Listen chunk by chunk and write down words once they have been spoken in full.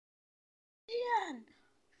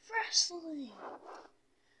Wrestling.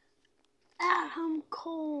 Adam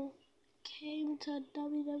Cole came to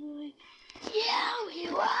WWE. Yowie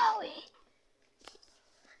wowie.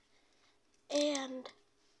 And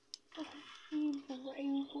Bray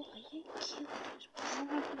Wyatt killed his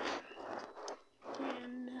brother.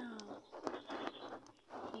 And now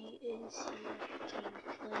he is here to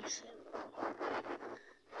replace him.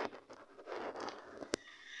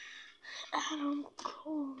 Adam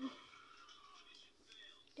Cole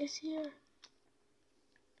is here.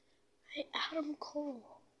 Hey, Adam Cole,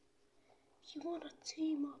 you want to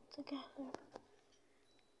team up together?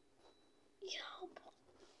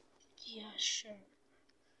 Yeah, sure.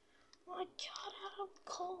 My God, Adam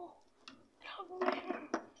Cole and a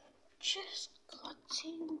man just got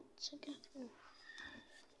teamed together.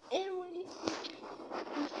 And we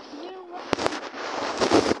hear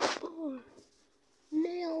or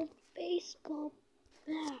nail baseball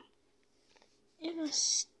bat in a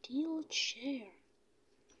steel chair.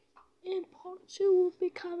 And part 2 will be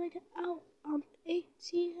coming out on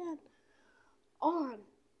ATN on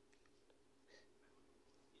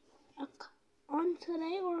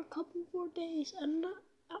today or a couple more days. And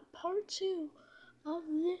part 2 of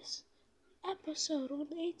this episode on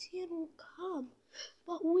ATN will come.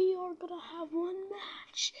 But we are going to have one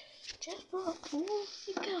match just before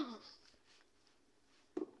we go.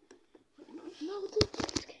 No,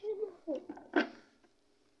 this came out.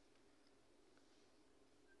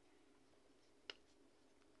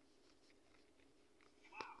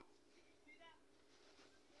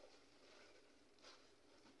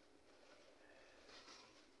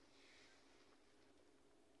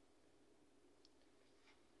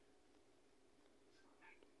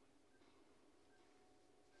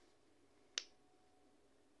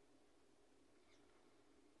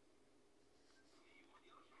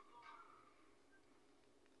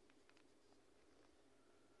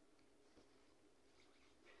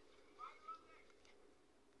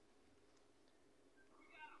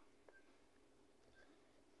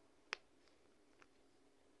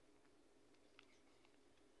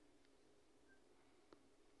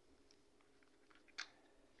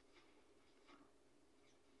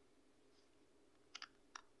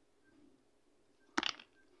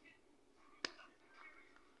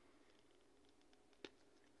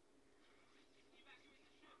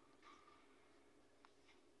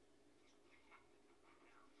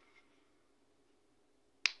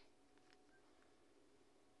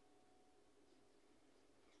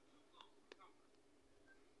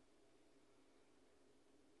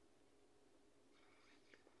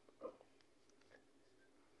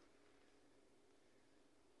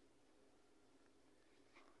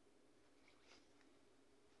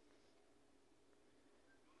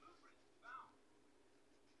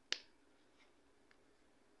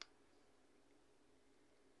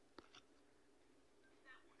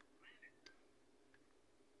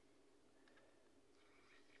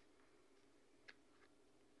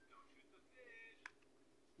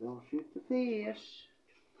 Don't shoot the fish.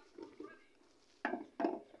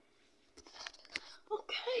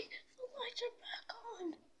 Okay, the lights are back on.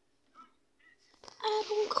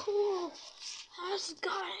 Adam Cole has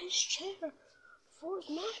got his chair for his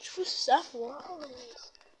match with Seth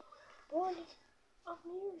Rollins. One of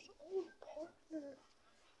Amir's old partner.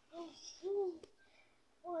 And he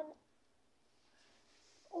won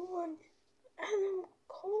Adam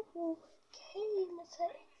Cole came to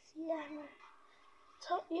Seattle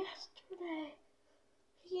yesterday.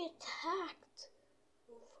 He attacked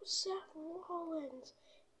Seth Rollins,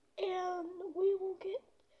 and we will get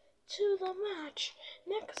to the match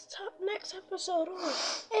next episode on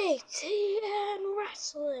ATN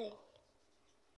Wrestling.